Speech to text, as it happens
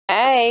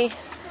Hey.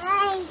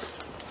 Hi.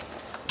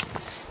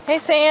 Hey,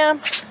 Sam.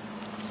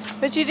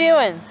 What you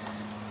doing?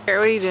 Here,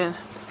 what are you doing?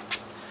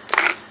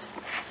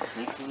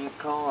 Fixing your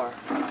car.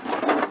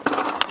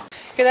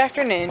 Good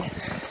afternoon.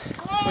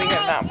 We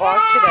have not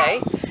vlogged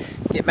today.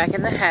 Get back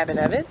in the habit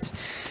of it.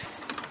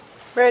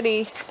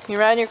 Brody, you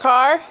riding your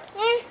car?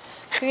 Yeah.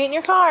 You get in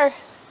your car.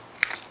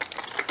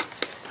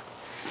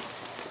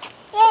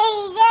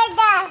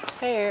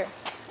 Here.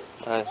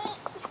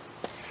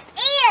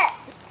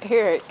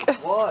 Eric.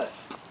 What?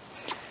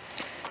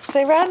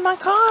 Say, ride in my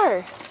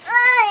car.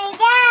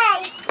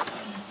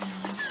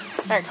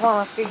 Alright, come on,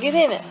 let's go get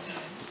in it.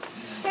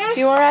 Do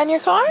you want to ride in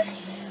your car?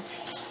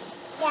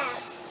 Yeah.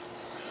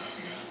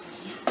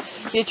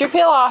 Get your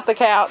pillow off the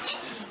couch.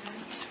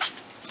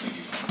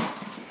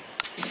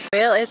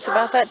 Well, it's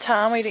about that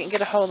time. We didn't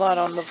get a whole lot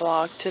on the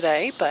vlog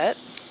today, but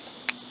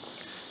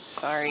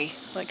sorry.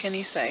 What can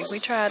you say? We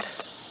tried.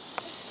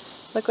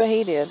 Look what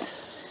he did.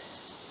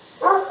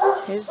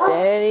 His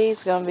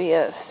daddy's gonna be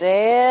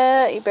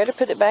upset. You better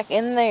put it back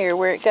in there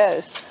where it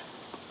goes.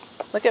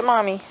 Look at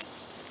mommy.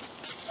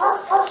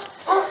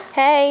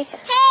 Hey.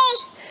 Hey.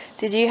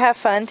 Did you have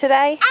fun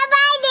today?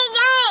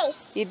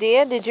 You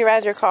did? Did you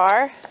ride your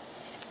car?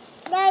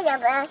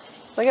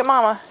 Look at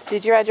mama.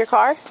 Did you ride your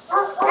car?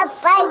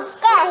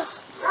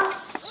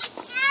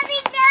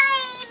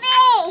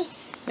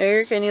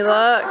 Here, can you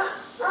look?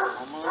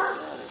 Almost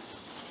got it.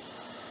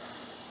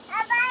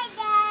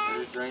 I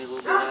just drain a little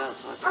bit out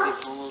so I can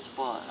fix one little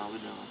spot and I'll be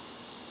done.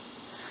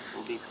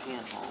 It'll be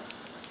pinhole.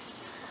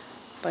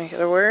 Think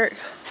it'll work?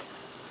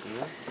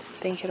 Yeah.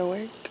 Think it'll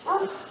work?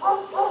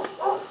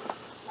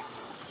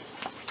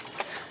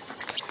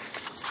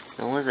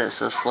 Don't let that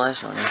stuff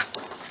splash on you.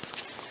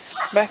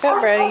 Back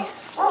up, Brady.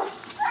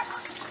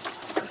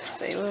 Let's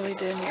see what we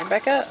doing here.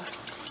 Back up.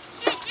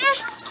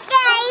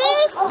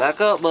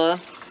 Back up, bud.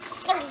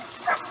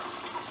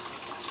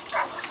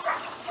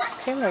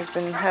 Camera's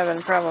been having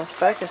problems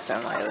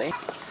focusing lately.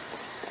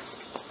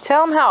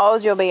 Tell them how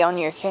old you'll be on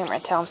your camera.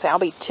 Tell them, say, I'll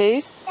be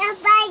 2.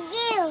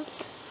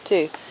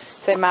 2.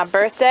 Say, my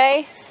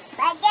birthday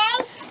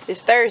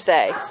is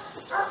Thursday.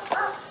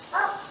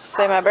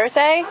 Say, my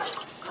birthday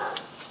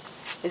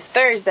is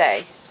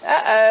Thursday.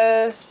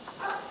 Uh-oh.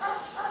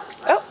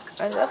 Oh,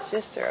 let's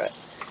just throw it.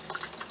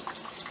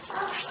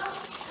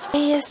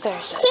 It is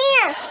Thursday.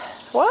 Here.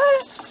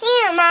 What?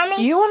 Here, Mommy.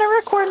 You want to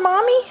record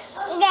Mommy?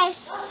 Yes.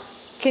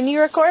 Can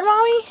you record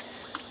Mommy?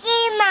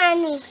 Here,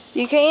 Mommy.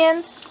 You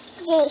can?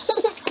 You.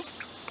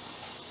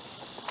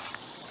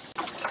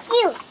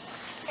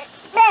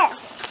 There.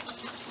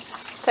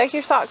 Take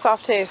your socks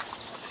off too,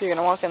 if you're going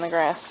to walk in the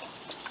grass.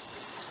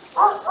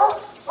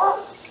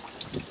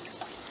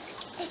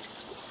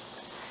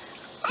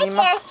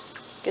 Okay.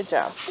 Good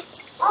job. Good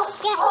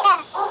Good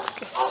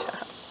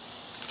job.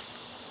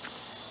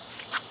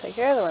 Take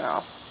your other one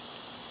off.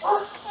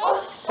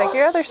 Take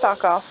your other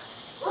sock off.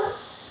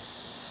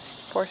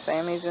 Poor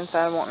Sammy's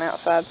inside wanting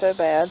outside so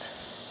bad.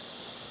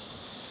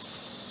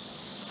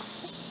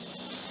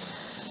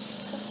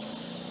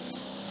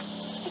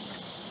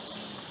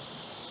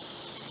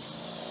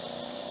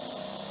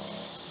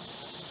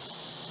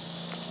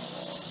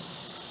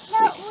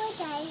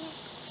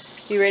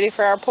 You ready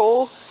for our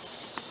pool?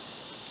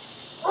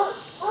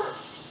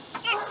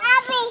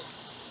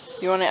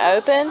 You want it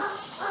open?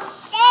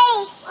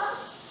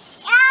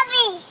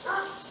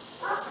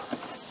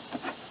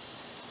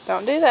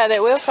 Don't do that,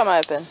 it will come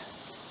open.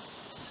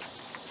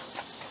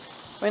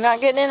 We're not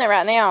getting in it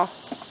right now.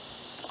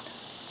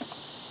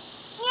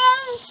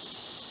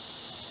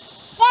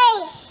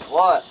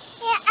 What?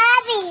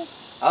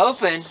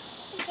 Open?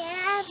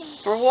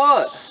 For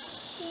what?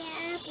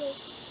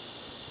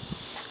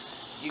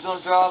 You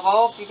gonna drive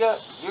off? You got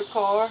your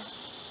car.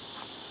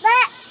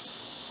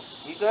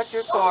 You got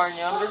your car in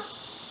yonder.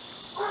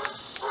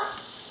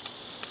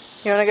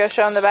 You want to go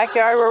show them the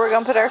backyard where we're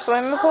going to put our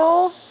swimming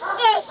pool?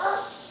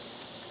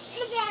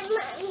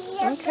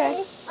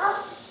 Okay.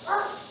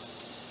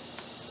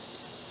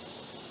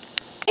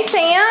 Hey,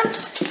 Sam.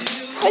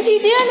 What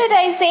you doing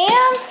today,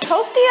 Sam?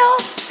 Hold still.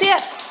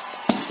 Sit.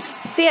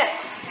 Sit.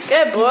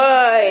 Good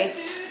boy.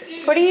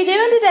 What are you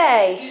doing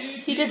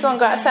today? You just want to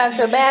go outside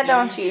so bad,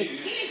 don't you?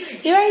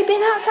 You already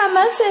been outside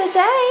most of the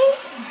day.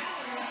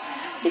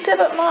 You said,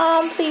 but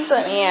Mom, please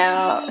let me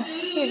out.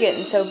 You're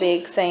getting so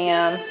big,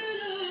 Sam.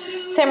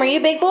 Sam, are you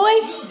a big boy?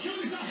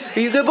 Are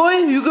you a good boy?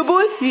 Are you a good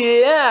boy?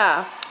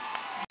 Yeah.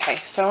 Okay,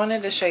 so I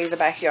wanted to show you the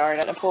backyard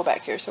and the pool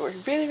back here, so we're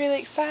really, really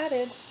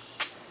excited.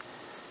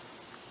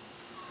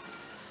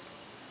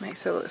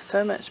 Makes it look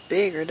so much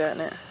bigger,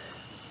 doesn't it?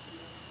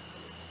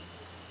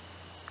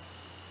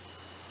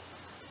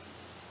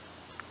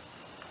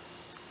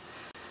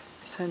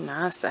 So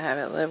nice to have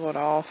it leveled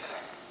off.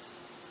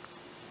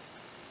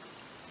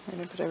 I'm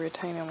going to put a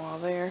retaining wall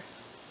there.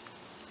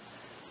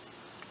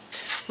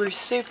 We're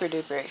super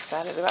duper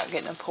excited about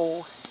getting a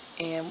pool,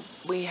 and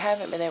we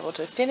haven't been able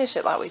to finish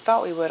it like we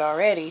thought we would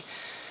already.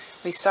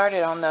 We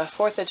started on the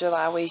 4th of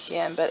July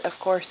weekend, but of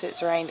course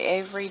it's rained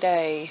every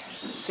day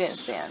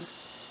since then.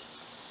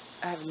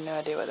 I have no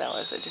idea what that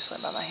was. It just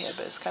went by my head,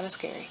 but it's kind of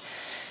scary.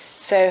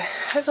 So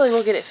hopefully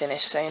we'll get it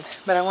finished soon.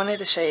 But I wanted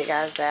to show you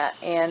guys that,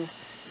 and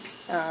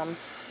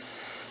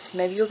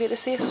maybe you'll get to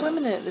see us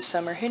swimming in it this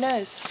summer. Who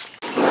knows?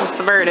 What's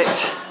the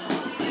verdict?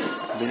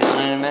 Be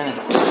done in a minute.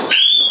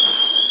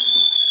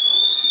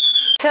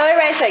 Tell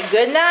everybody, say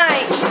good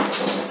night.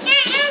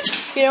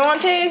 You don't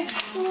want to?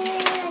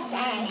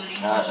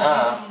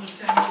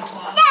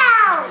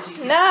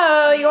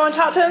 No, you want to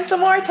talk to him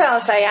some more? Tell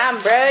him, say, I'm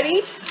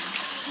Brody.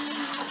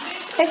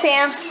 Hey,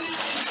 Sam.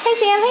 Hey,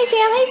 Sam. Hey,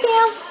 Sam. Hey,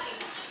 Sam.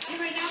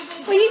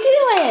 What are you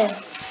doing?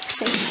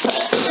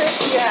 Trip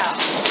you out.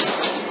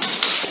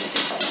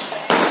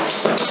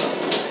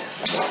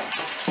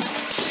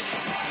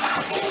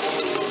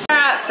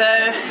 Alright, so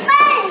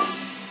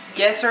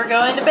guess we're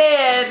going to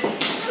bed.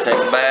 Take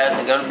a bath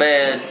and go to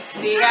bed.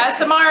 See you guys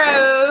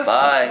tomorrow.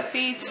 Bye.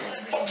 Peace.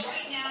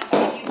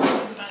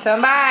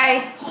 Come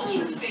bye.